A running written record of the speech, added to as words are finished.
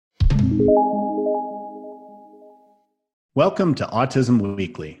Welcome to Autism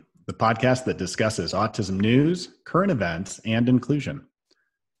Weekly, the podcast that discusses autism news, current events, and inclusion.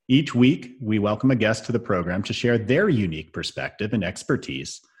 Each week, we welcome a guest to the program to share their unique perspective and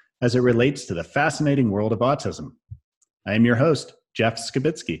expertise as it relates to the fascinating world of autism. I am your host, Jeff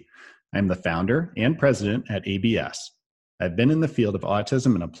Skibitsky. I'm the founder and president at ABS. I've been in the field of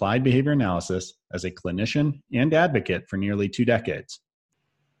autism and applied behavior analysis as a clinician and advocate for nearly 2 decades.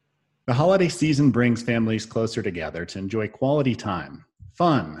 The holiday season brings families closer together to enjoy quality time,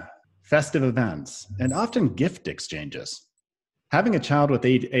 fun, festive events, and often gift exchanges. Having a child with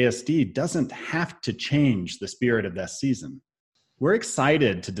ASD doesn't have to change the spirit of this season. We're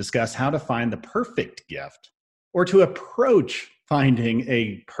excited to discuss how to find the perfect gift or to approach finding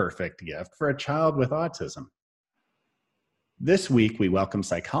a perfect gift for a child with autism. This week, we welcome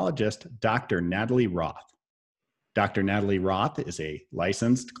psychologist Dr. Natalie Roth. Dr. Natalie Roth is a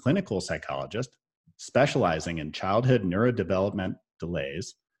licensed clinical psychologist specializing in childhood neurodevelopment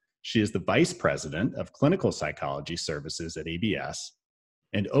delays. She is the vice president of clinical psychology services at ABS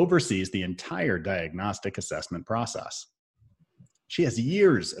and oversees the entire diagnostic assessment process. She has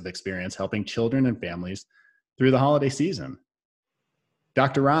years of experience helping children and families through the holiday season.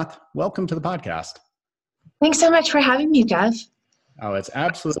 Dr. Roth, welcome to the podcast. Thanks so much for having me, Jeff. Oh, it's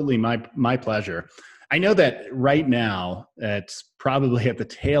absolutely my pleasure. I know that right now it's probably at the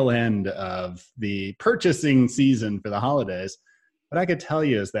tail end of the purchasing season for the holidays. What I could tell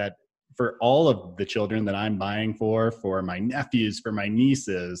you is that for all of the children that I'm buying for my nephews, for my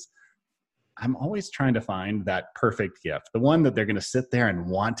nieces, I'm always trying to find that perfect gift, the one that they're going to sit there and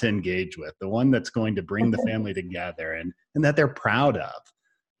want to engage with, the one that's going to bring the family together and that they're proud of.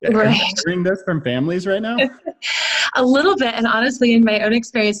 Right. Are you hearing this from families right now? A little bit, and honestly, in my own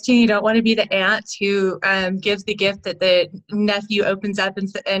experience too, you don't want to be the aunt who gives the gift that the nephew opens up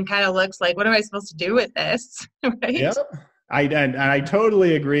and kind of looks like, what am I supposed to do with this? Right? Yep. I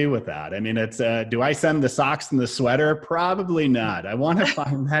totally agree with that. I mean, it's do I send the socks and the sweater? Probably not. I want to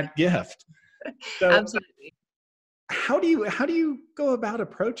find that gift. So, absolutely. How do you go about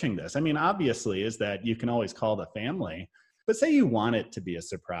approaching this? I mean, obviously, is that you can always call the family, but say you want it to be a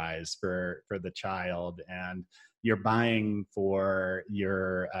surprise for the child, and you're buying for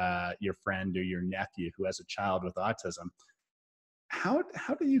your friend or your nephew who has a child with autism. How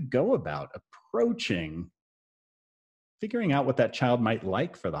do you go about figuring out what that child might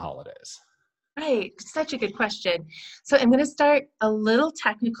like for the holidays? Right. Such a good question. So I'm going to start a little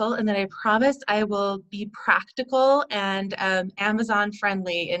technical, and then I promise I will be practical and Amazon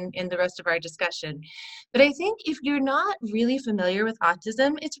friendly in the rest of our discussion. But I think if you're not really familiar with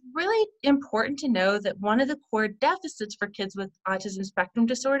autism, it's really important to know that one of the core deficits for kids with autism spectrum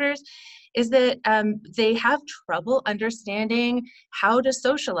disorders is that they have trouble understanding how to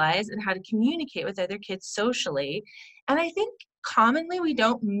socialize and how to communicate with other kids socially. And I think commonly we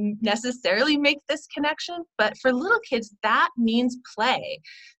don't necessarily make this connection, but for little kids, that means play.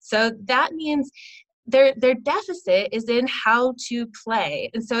 So that means their deficit is in how to play.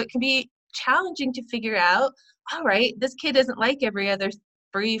 And so it can be challenging to figure out, all right, this kid isn't like every other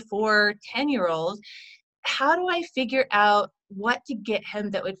 3, 4, 10-year-old. How do I figure out what to get him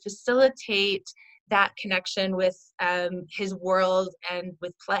that would facilitate that connection with his world and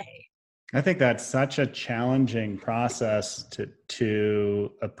with play? I think that's such a challenging process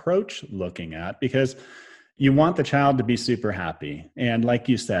to approach looking at, because you want the child to be super happy. And like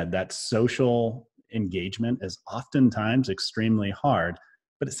you said, that social engagement is oftentimes extremely hard,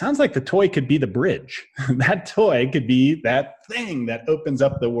 but it sounds like the toy could be the bridge. That toy could be that thing that opens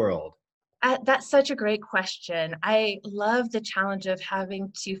up the world. That's such a great question. I love the challenge of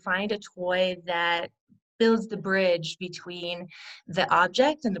having to find a toy that builds the bridge between the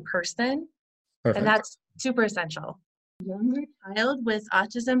object and the person. Perfect. And that's super essential. Younger child with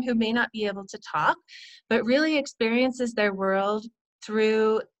autism who may not be able to talk, but really experiences their world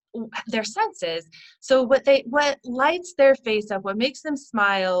through their senses. So what lights their face up, what makes them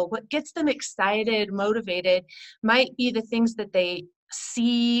smile, what gets them excited, motivated, might be the things that they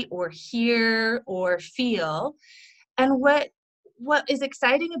see or hear or feel. And what is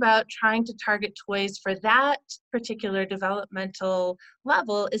exciting about trying to target toys for that particular developmental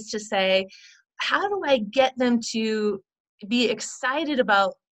level is to say, how do I get them to be excited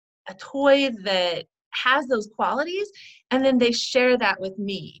about a toy that has those qualities, and then they share that with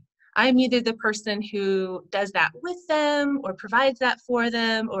me? I'm either the person who does that with them or provides that for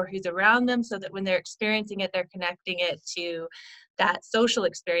them or who's around them, so that when they're experiencing it, they're connecting it to that social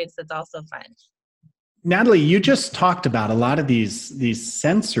experience that's also fun. Natalie, you just talked about a lot of these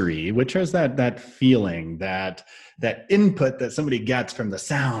sensory, which is that feeling, that input that somebody gets from the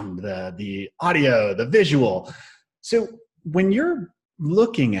sound, the audio, the visual. So when you're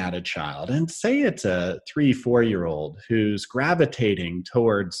looking at a child, and say it's a 3-4-year-old who's gravitating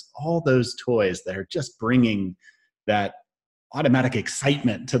towards all those toys that are just bringing that automatic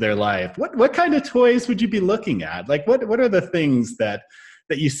excitement to their life, what kind of toys would you be looking at? Like what are the things that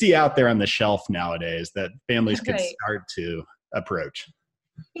you see out there on the shelf nowadays that families could start to approach?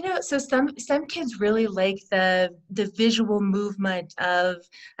 So some kids really like the visual movement of,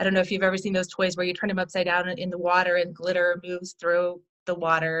 I don't know if you've ever seen those toys where you turn them upside down in the water and glitter moves through the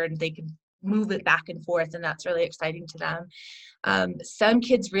water and they can move it back and forth, and that's really exciting to them. Some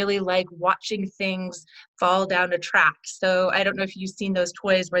kids really like watching things fall down a track. So I don't know if you've seen those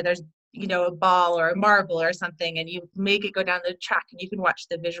toys where there's a ball or a marble or something, and you make it go down the track and you can watch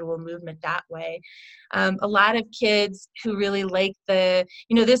the visual movement that way. A lot of kids who really like these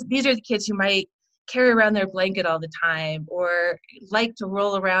are the kids who might carry around their blanket all the time or like to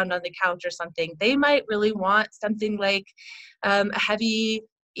roll around on the couch or something. They might really want something like a heavy,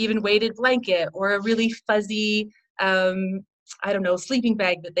 even weighted blanket or a really fuzzy, sleeping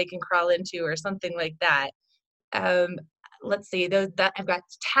bag that they can crawl into or something like that. Let's see, that I've got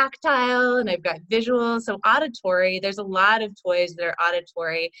tactile and I've got visual. So auditory, there's a lot of toys that are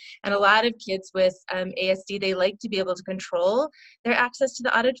auditory, and a lot of kids with ASD, they like to be able to control their access to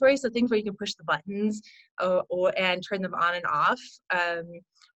the auditory. So things where you can push the buttons and turn them on and off,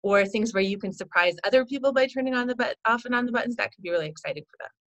 or things where you can surprise other people by turning on off and on the buttons. That could be really exciting for them.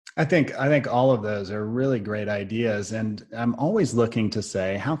 I think all of those are really great ideas. And I'm always looking to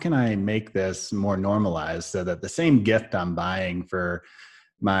say, how can I make this more normalized so that the same gift I'm buying for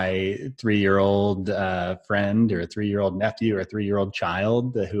my 3-year-old friend or a 3-year-old nephew or a 3-year-old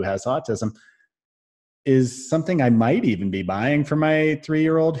child who has autism is something I might even be buying for my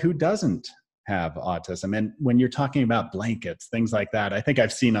 3-year-old who doesn't have autism. And when you're talking about blankets, things like that, I think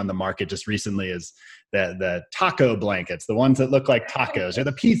I've seen on the market just recently is the taco blankets, the ones that look like tacos, or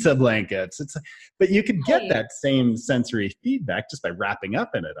the pizza blankets. But you could get that same sensory feedback just by wrapping up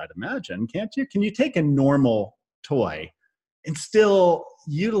in it, I'd imagine, can't you? Can you take a normal toy and still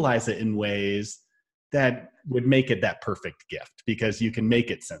utilize it in ways that would make it that perfect gift because you can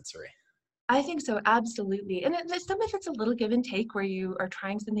make it sensory? I think so, absolutely. And some of it's a little give and take where you are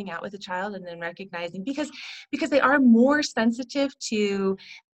trying something out with a child and then recognizing because they are more sensitive to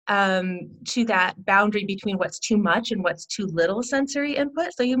that boundary between what's too much and what's too little sensory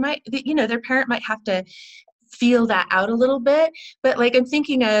input. So their parent might have to feel that out a little bit. But like I'm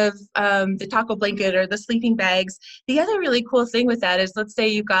thinking of the taco blanket or the sleeping bags. The other really cool thing with that is, let's say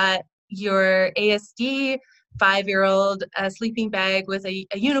you got your ASD 5-year-old sleeping bag with a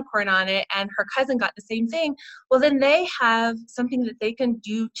unicorn on it, and her cousin got the same thing. Well, then they have something that they can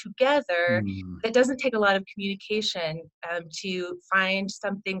do together that doesn't take a lot of communication to find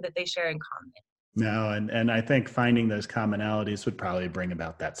something that they share in common. No, and I think finding those commonalities would probably bring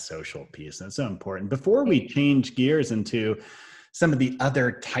about that social piece. And it's so important. Before we change gears into some of the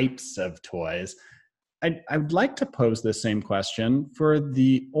other types of toys, I'd like to pose the same question for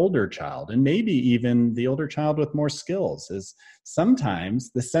the older child, and maybe even the older child with more skills, is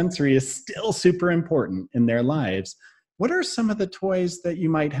sometimes the sensory is still super important in their lives. What are some of the toys that you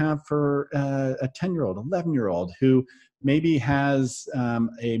might have for a 10-year-old, 11-year-old who maybe has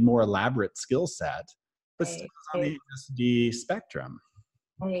a more elaborate skill set, but still is on the ASD spectrum?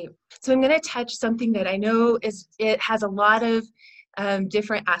 Right. So I'm going to touch something that I know it has a lot of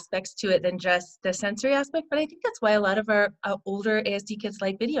different aspects to it than just the sensory aspect, but I think that's why a lot of our older ASD kids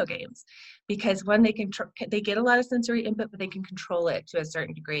like video games, because one, they get a lot of sensory input, but they can control it to a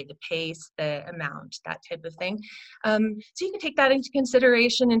certain degree, the pace, the amount, that type of thing. So you can take that into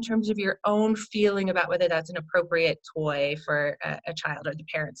consideration in terms of your own feeling about whether that's an appropriate toy for a child, or the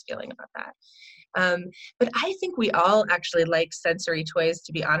parents' feeling about that. But I think we all actually like sensory toys,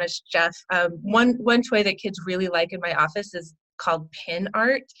 to be honest, Jeff. One toy that kids really like in my office is called pin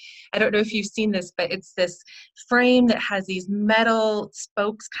art. I don't know if you've seen this, but it's this frame that has these metal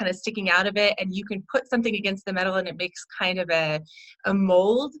spokes kind of sticking out of it, and you can put something against the metal and it makes kind of a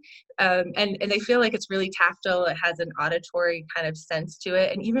mold. And they feel like it's really tactile. It has an auditory kind of sense to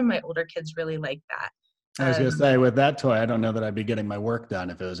it. And even my older kids really like that. I was going to say, with that toy, I don't know that I'd be getting my work done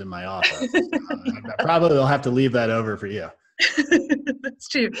if it was in my office. I probably will have to leave that over for you. That's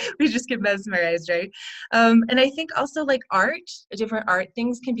true. We just get mesmerized, right? And I think also like different art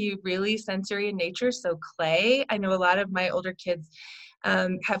things can be really sensory in nature. So clay, I know a lot of my older kids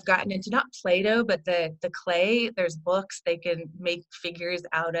have gotten into not Play-Doh, but the clay. There's books they can make figures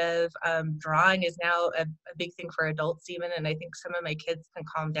out of. Drawing is now a big thing for adults even, and I think some of my kids can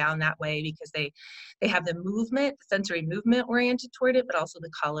calm down that way because they have the movement, sensory movement oriented toward it, but also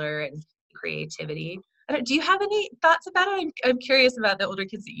the color and creativity. Do you have any thoughts about it? I'm curious about the older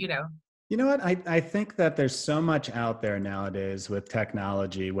kids that you know. You know what? I think that there's so much out there nowadays with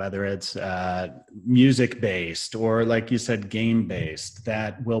technology, whether it's music-based or, like you said, game-based,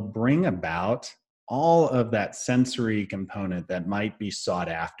 that will bring about all of that sensory component that might be sought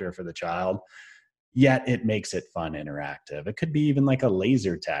after for the child, yet it makes it fun, interactive. It could be even like a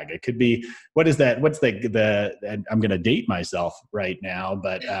laser tag. It could be, what is that? What's the I'm going to date myself right now,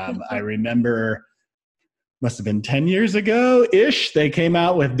 but I remember... must have been 10 years ago-ish, they came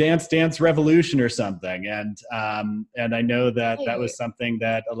out with Dance Dance Revolution or something. And I know that that was something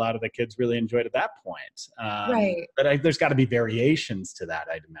that a lot of the kids really enjoyed at that point. Right. But there's got to be variations to that,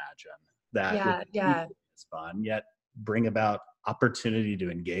 I'd imagine. That is fun, yet bring about opportunity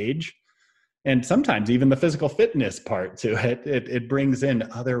to engage. And sometimes even the physical fitness part to it, it brings in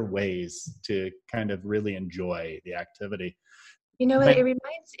other ways to kind of really enjoy the activity. You know, it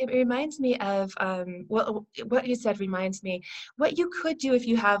reminds me of what you said reminds me what you could do if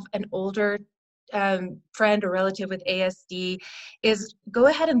you have an older friend or relative with ASD is go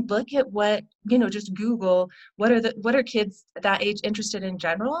ahead and look at what, just Google what are kids that age interested in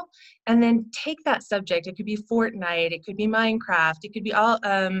general, and then take that subject. It could be Fortnite, it could be Minecraft, it could be all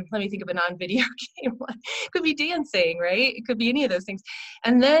let me think of a non-video game one. It could be dancing, right? It could be any of those things.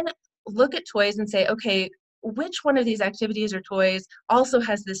 And then look at toys and say, okay, which one of these activities or toys also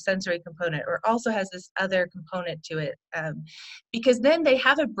has this sensory component or also has this other component to it? Because then they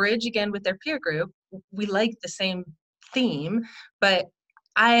have a bridge again with their peer group. We like the same theme, but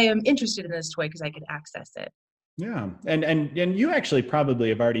I am interested in this toy because I can access it. Yeah. And you actually probably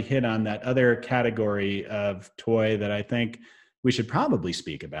have already hit on that other category of toy that I think we should probably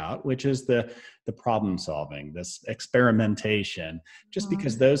speak about, which is the problem solving, this experimentation, just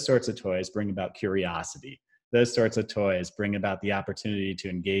because those sorts of toys bring about curiosity. Those sorts of toys bring about the opportunity to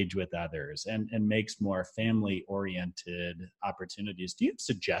engage with others and makes more family-oriented opportunities. Do you have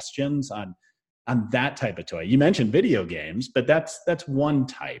suggestions on that type of toy? You mentioned video games, but that's one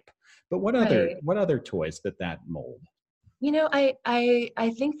type. But what other toys fit that mold?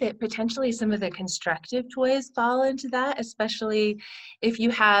 I think that potentially some of the constructive toys fall into that, especially if you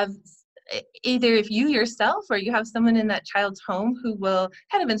have either if you yourself or you have someone in that child's home who will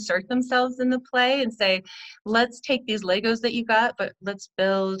kind of insert themselves in the play and say, let's take these Legos that you got, but let's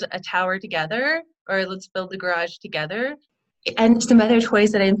build a tower together, or let's build a garage together. And some other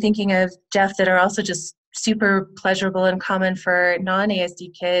toys that I'm thinking of, Jeff, that are also just super pleasurable and common for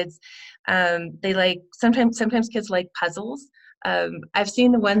non-ASD kids. They like, sometimes kids like puzzles. I've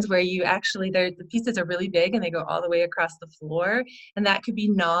seen the ones where the pieces are really big and they go all the way across the floor, and that could be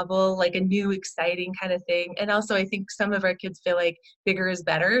novel, like a new exciting kind of thing. And also I think some of our kids feel like bigger is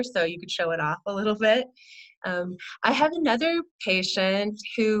better, so you could show it off a little bit. I have another patient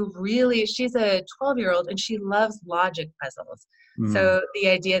who she's a 12-year-old and she loves logic puzzles. So the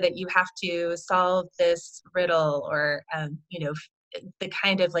idea that you have to solve this riddle or the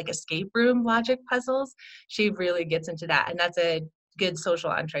kind of like escape room logic puzzles, she really gets into that, and that's a good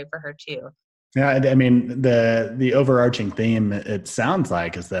social entree for her too. Yeah, I mean, the overarching theme, it sounds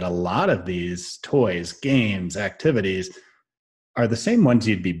like, is that a lot of these toys, games, activities are the same ones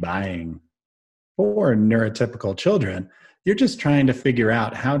you'd be buying for neurotypical children. You're just trying to figure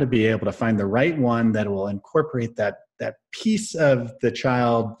out how to be able to find the right one that will incorporate that piece of the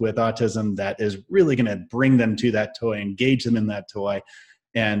child with autism that is really going to bring them to that toy, engage them in that toy.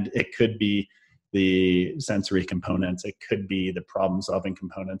 And it could be the sensory components. It could be the problem-solving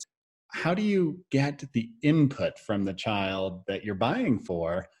components. How do you get the input from the child that you're buying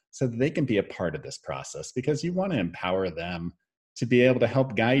for so that they can be a part of this process? Because you want to empower them to be able to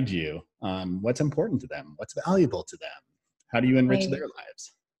help guide you on what's important to them, what's valuable to them. How do you enrich their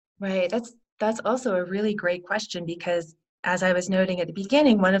lives? Right. That's also a really great question, because as I was noting at the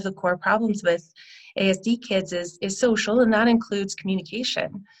beginning, one of the core problems with ASD kids is social, and that includes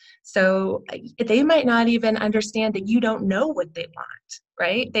communication. So they might not even understand that you don't know what they want,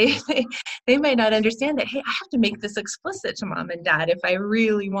 right? They might not understand that, hey, I have to make this explicit to mom and dad if I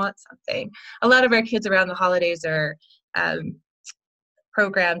really want something. A lot of our kids around the holidays are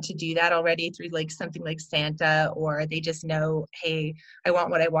programmed to do that already through like something like Santa, or they just know, hey, I want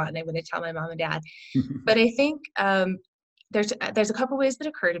what I want and I'm going to tell my mom and dad. But I think there's a couple ways that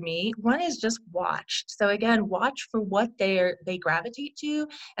occur to me. One is just watch. So again, watch for what they gravitate to,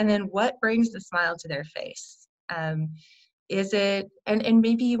 and then what brings the smile to their face. Is it, and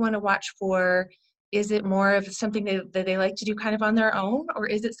maybe you want to watch for, is it more of something that they like to do kind of on their own, or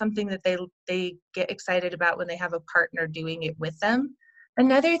is it something that they get excited about when they have a partner doing it with them?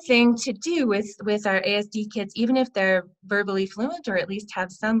 Another thing to do with our ASD kids, even if they're verbally fluent or at least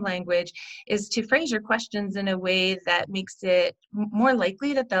have some language, is to phrase your questions in a way that makes it more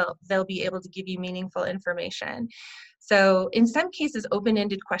likely that they'll be able to give you meaningful information. So in some cases,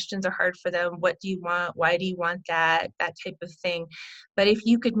 open-ended questions are hard for them. What do you want? Why do you want that? That type of thing. But if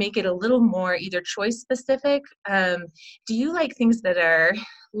you could make it a little more either choice specific, do you like things that are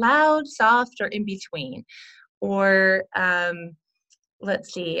loud, soft, or in between? Or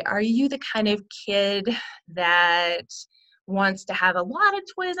let's see, are you the kind of kid that wants to have a lot of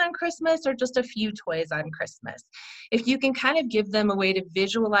toys on Christmas or just a few toys on Christmas? If you can kind of give them a way to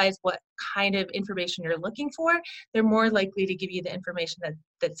visualize what kind of information you're looking for, they're more likely to give you the information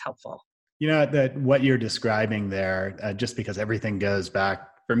that's helpful. You know, that what you're describing there, just because everything goes back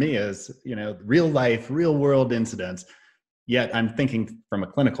for me is, you know, real life, real world incidents, yet I'm thinking from a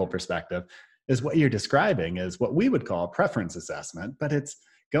clinical perspective, is what you're describing is what we would call a preference assessment, but it's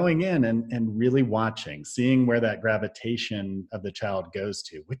going in and really watching, seeing where that gravitation of the child goes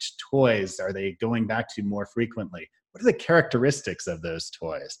to. Which toys are they going back to more frequently? What are the characteristics of those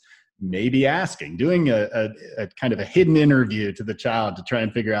toys? Maybe asking, doing a kind of a hidden interview to the child to try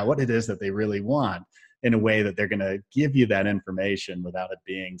and figure out what it is that they really want in a way that they're going to give you that information without it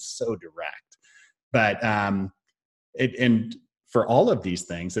being so direct. But and for all of these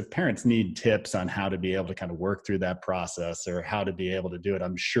things, if parents need tips on how to be able to kind of work through that process or how to be able to do it,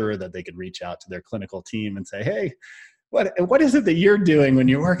 I'm sure that they could reach out to their clinical team and say, hey, what is it that you're doing when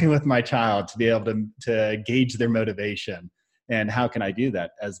you're working with my child to be able to gauge their motivation? And how can I do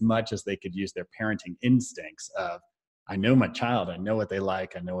that? As much as they could use their parenting instincts of, I know my child, I know what they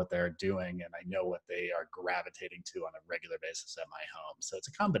like, I know what they're doing, and I know what they are gravitating to on a regular basis at my home. So it's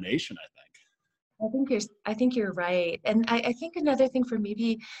a combination, I think. I think you're right. And I think another thing for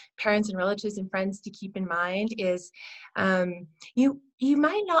maybe parents and relatives and friends to keep in mind is you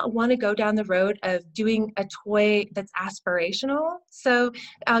might not want to go down the road of doing a toy that's aspirational. So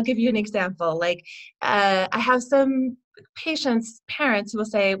I'll give you an example. Like I have some parents who will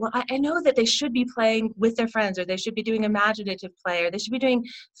say, well, I know that they should be playing with their friends, or they should be doing imaginative play, or they should be doing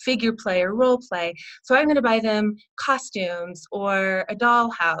figure play or role play. So I'm going to buy them costumes or a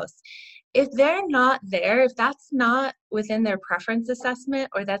dollhouse. If they're not there, if that's not within their preference assessment,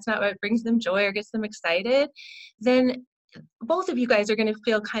 or that's not what brings them joy or gets them excited, then both of you guys are going to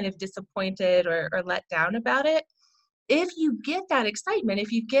feel kind of disappointed or let down about it. If you get that excitement,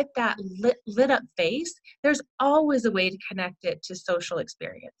 if you get that lit up face, there's always a way to connect it to social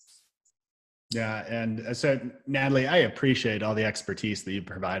experience. Yeah. And so, Natalie, I appreciate all the expertise that you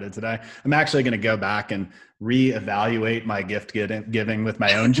provided today. I'm actually going to go back and reevaluate my gift giving with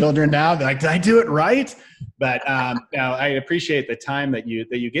my own children now. Like, did I do it right? But now I appreciate the time that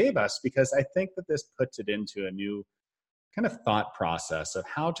you gave us, because I think that this puts it into a new kind of thought process of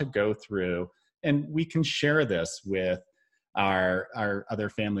how to go through, and we can share this with our other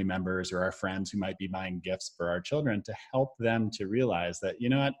family members or our friends who might be buying gifts for our children, to help them to realize that, you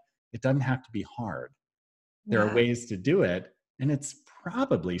know what, it doesn't have to be hard. There are ways to do it. And it's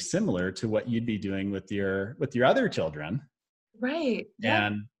probably similar to what you'd be doing with your other children. Right.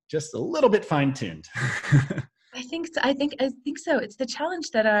 And just a little bit fine-tuned. I think so. It's the challenge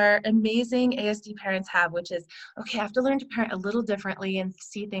that our amazing ASD parents have, which is, okay, I have to learn to parent a little differently and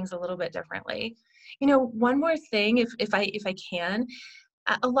see things a little bit differently. You know, one more thing, if I can,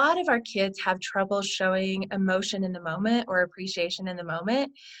 a lot of our kids have trouble showing emotion in the moment or appreciation in the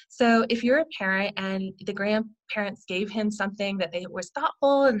moment. So if you're a parent and the grandparents gave him something that was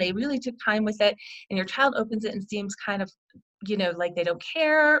thoughtful and they really took time with it, and your child opens it and seems kind of, you know, like they don't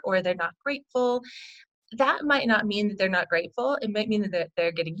care or they're not grateful, that might not mean that they're not grateful. It might mean that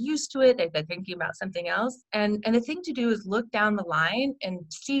they're getting used to it, that they're thinking about something else. And the thing to do is look down the line and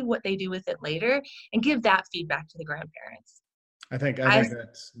see what they do with it later and give that feedback to the grandparents. I think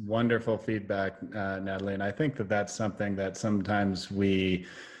that's wonderful feedback, Natalie. And I think that that's something that sometimes we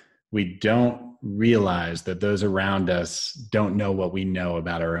don't realize, that those around us don't know what we know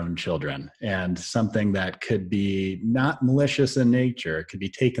about our own children, and something that could be not malicious in nature, it could be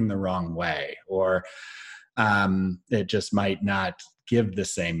taken the wrong way, or it just might not give the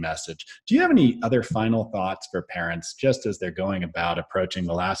same message. Do you have any other final thoughts for parents, just as they're going about approaching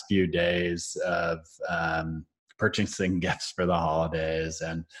the last few days of purchasing gifts for the holidays?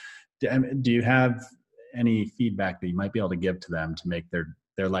 And do you have any feedback that you might be able to give to them to make their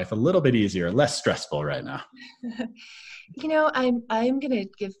life a little bit easier, less stressful right now? You know, I'm going to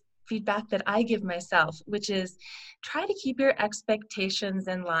give feedback that I give myself, which is try to keep your expectations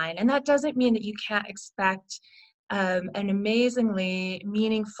in line. And that doesn't mean that you can't expect an amazingly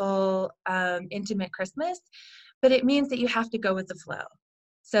meaningful, intimate Christmas, but it means that you have to go with the flow.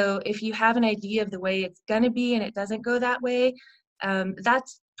 So if you have an idea of the way it's going to be and it doesn't go that way,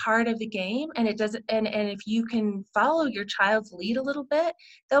 that's part of the game. And it doesn't, and if you can follow your child's lead a little bit,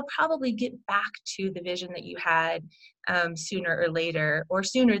 they'll probably get back to the vision that you had sooner or later, or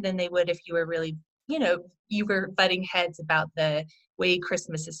sooner than they would if you were really, you were butting heads about the way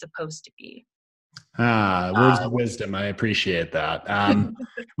Christmas is supposed to be. Words of wisdom. I appreciate that.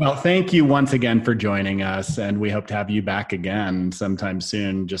 Well, thank you once again for joining us, and we hope to have you back again sometime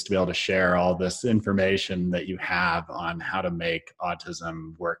soon, just to be able to share all this information that you have on how to make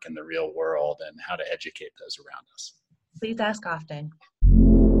autism work in the real world and how to educate those around us. Please ask often.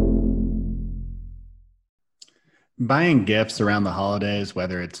 Buying gifts around the holidays,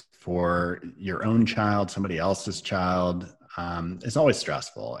 whether it's for your own child, somebody else's child, is always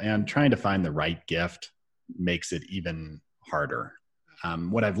stressful, and trying to find the right gift makes it even harder.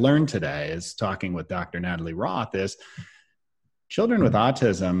 What I've learned today is talking with Dr. Natalie Roth is children with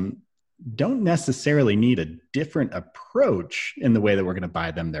autism don't necessarily need a different approach in the way that we're going to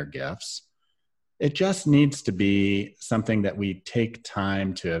buy them their gifts. It just needs to be something that we take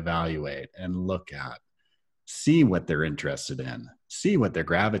time to evaluate and look at, see what they're interested in, see what they're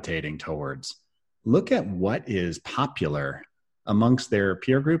gravitating towards. Look at what is popular amongst their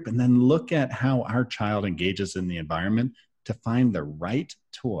peer group, and then look at how our child engages in the environment to find the right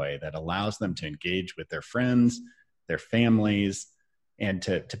toy that allows them to engage with their friends, their families, and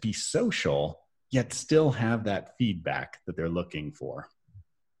to be social, yet still have that feedback that they're looking for.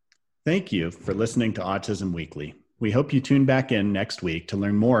 Thank you for listening to Autism Weekly. We hope you tune back in next week to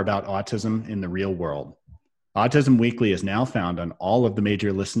learn more about autism in the real world. Autism Weekly is now found on all of the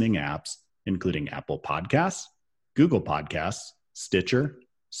major listening apps, including Apple Podcasts, Google Podcasts, Stitcher,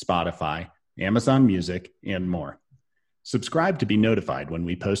 Spotify, Amazon Music, and more. Subscribe to be notified when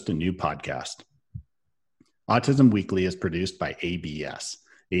we post a new podcast. Autism Weekly is produced by ABS.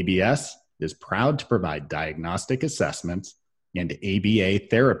 ABS is proud to provide diagnostic assessments and ABA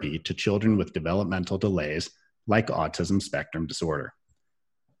therapy to children with developmental delays like autism spectrum disorder.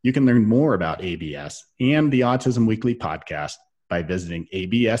 You can learn more about ABS and the Autism Weekly podcast by visiting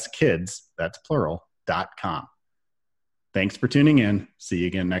abskids, that's plural.com. Thanks for tuning in. See you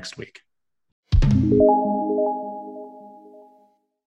again next week.